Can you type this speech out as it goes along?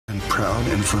proud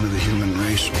in front of the human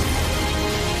race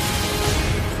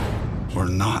or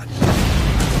not?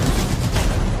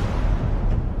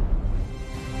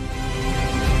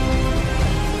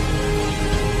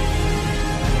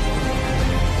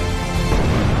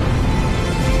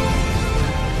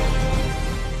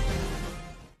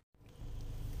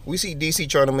 We see DC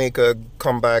trying to make a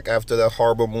comeback after the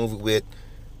horrible movie with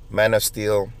Man of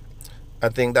Steel. I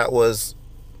think that was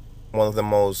one of the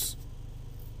most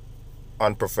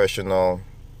unprofessional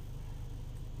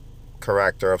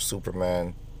character of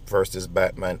Superman versus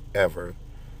Batman ever.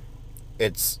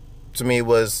 To me, it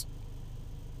was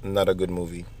not a good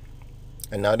movie.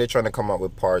 And now they're trying to come up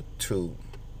with part 2,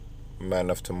 Man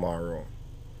of Tomorrow.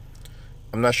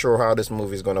 I'm not sure how this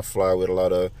movie is going to fly with a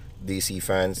lot of DC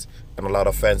fans and a lot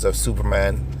of fans of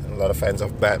Superman and a lot of fans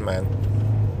of Batman.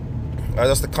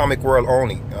 Just the comic world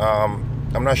only.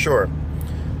 I'm not sure.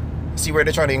 See where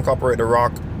they're trying to incorporate The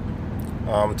Rock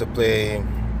to play.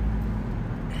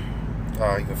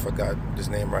 I even forgot his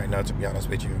name right now, to be honest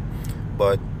with you.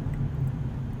 But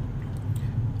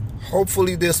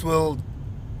hopefully this will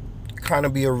kind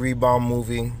of be a rebound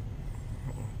movie.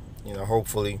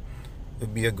 Hopefully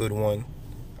it'll be a good one.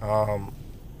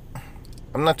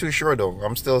 I'm not too sure though.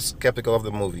 I'm still skeptical of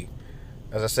the movie.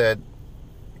 As I said,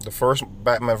 the first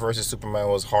Batman vs Superman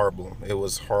was horrible. It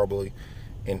was horrible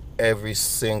in every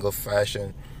single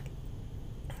fashion.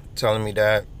 Telling me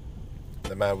that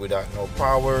the man without no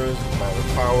powers, the man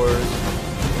with powers,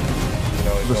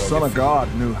 the son of God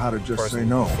knew how to just say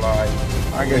no.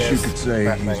 I guess you could say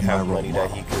Batman he's my have role money model.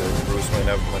 that he could. Bruce Wayne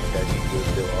have money that he could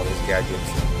build all his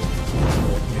gadgets.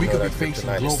 We could be facing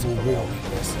global war.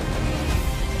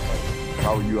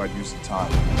 How are you? I'd use the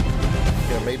time.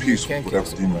 Maybe Peace you can with kill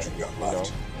whatever demons Superman, you got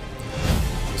left.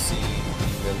 You see,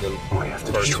 even the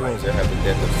cartoons that have the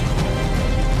death of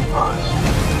Superman.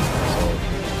 So,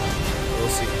 we'll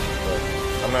see. But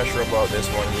I'm not sure about this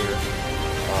one here.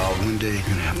 One day you're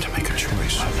gonna have to make a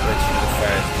choice. Let you, the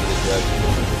fans, do the judging.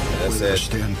 As I Whether said,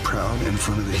 stand proud in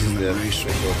front of the this is human the race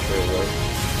official trailer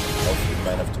of the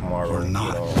Man of Tomorrow. or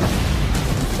not.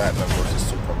 Batman versus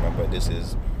Superman, but this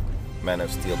is Man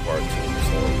of Steel Part 2.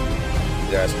 So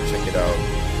you guys can check it out.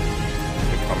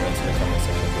 Leave comments in the comment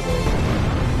section below.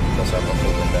 Let's have an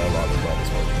open dialogue about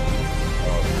this movie.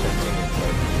 Continue to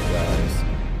give you guys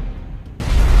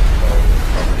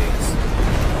updates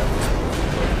on this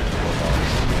movie.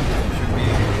 Should be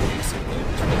releasing in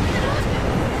 2020.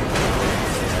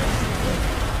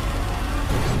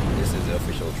 This is the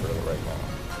official trailer right now.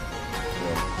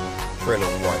 Trailer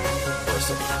 1 per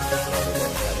se.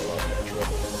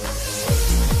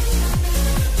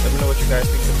 Let me know what you guys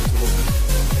think of this movie.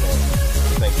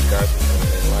 Thank you guys for tuning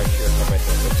in. Like, share, comment,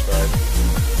 and subscribe.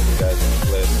 You guys are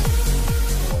blessed.